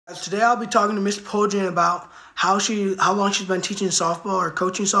Today I'll be talking to Miss Poljan about how long she's been teaching softball or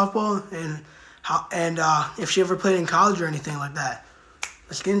coaching softball, and if she ever played in college or anything like that.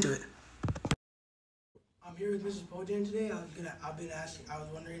 Let's get into it. I'm here with Mrs. Poljan today. I was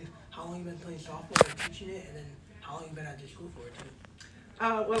wondering how long you've been playing softball or teaching it, and then how long you've been at this school for too.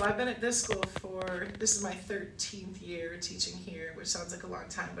 Well, I've been at this school this is my 13th year teaching here, which sounds like a long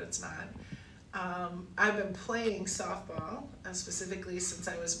time, but it's not. I've been playing softball specifically since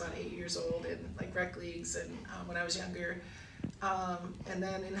I was about 8 years old in like rec leagues and when I was younger. And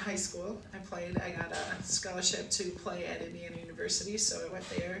then in high school I got a scholarship to play at Indiana University, so I went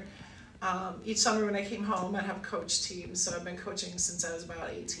there. Each summer when I came home I'd have coach teams, so I've been coaching since I was about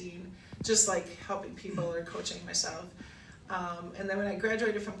 18, just like helping people or coaching myself. And then when I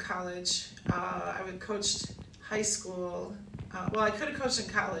graduated from college, I would coach high school. Well, I could have coached in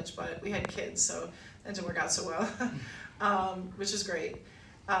college, but we had kids, so that didn't work out so well, which is great.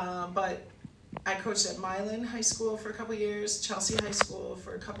 But I coached at Milan High School for a couple of years, Chelsea High School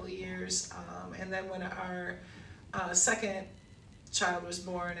for a couple of years, and then when our second child was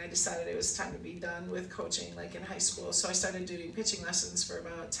born, I decided it was time to be done with coaching like in high school. So I started doing pitching lessons for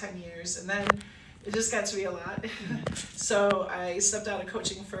about 10 years, and then it just got to be a lot. So I stepped out of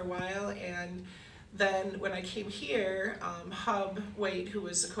coaching for a while, and then when I came here, Hub Wade, who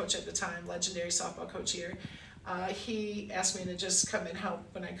was the coach at the time, legendary softball coach here, he asked me to just come and help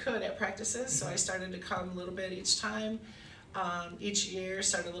when I could at practices. So I started to come a little bit each time, each year,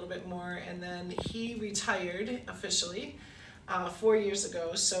 started a little bit more, and then he retired officially 4 years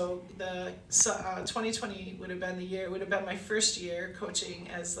ago. So the 2020 would have been the year, it would have been my first year coaching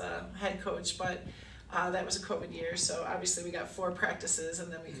as the head coach, but that was a COVID year. So obviously we got 4 practices and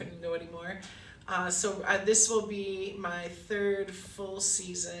then we couldn't go anymore. So this will be my 3rd full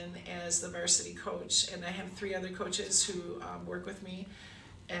season as the varsity coach, and I have 3 other coaches who work with me,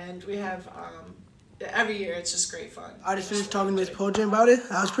 and we have every year it's just great fun. I just finished talking to Miss Poljan about it.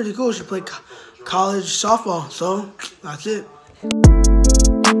 That was pretty cool. She played college softball, so that's it.